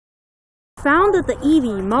found that the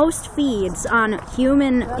Eevee most feeds on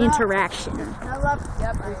human interaction.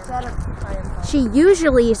 She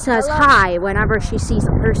usually says hi whenever she sees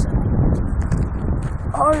a person.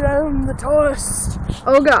 I am the toast.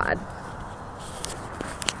 Oh God.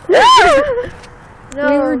 No.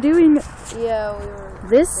 We were doing... Yeah, we were.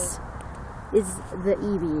 This is the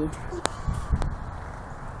Eevee.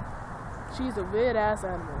 She's a weird ass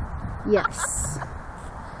animal. Yes.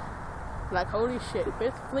 Like, holy shit.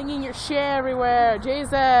 Quit flinging your shit everywhere.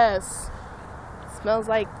 Jesus. Smells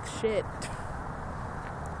like shit.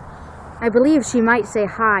 I believe she might say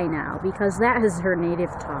hi now, because that is her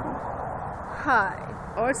native tongue. Hi.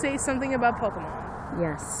 Or say something about Pokemon.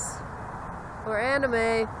 Yes. Or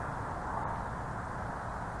anime.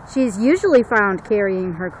 She's usually found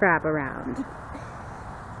carrying her crap around.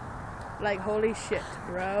 Like, holy shit,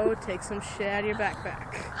 bro. Take some shit out of your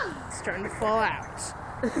backpack. It's starting to fall out.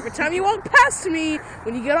 Every time you walk past me,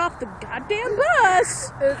 when you get off the goddamn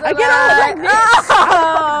bus, I get all like this.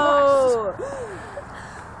 Oh!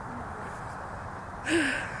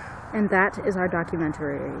 And that is our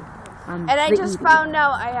documentary. And I just found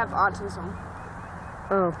out I have autism.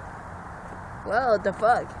 Oh. Well, what the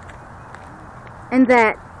fuck? And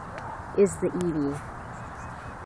that is the Eevee.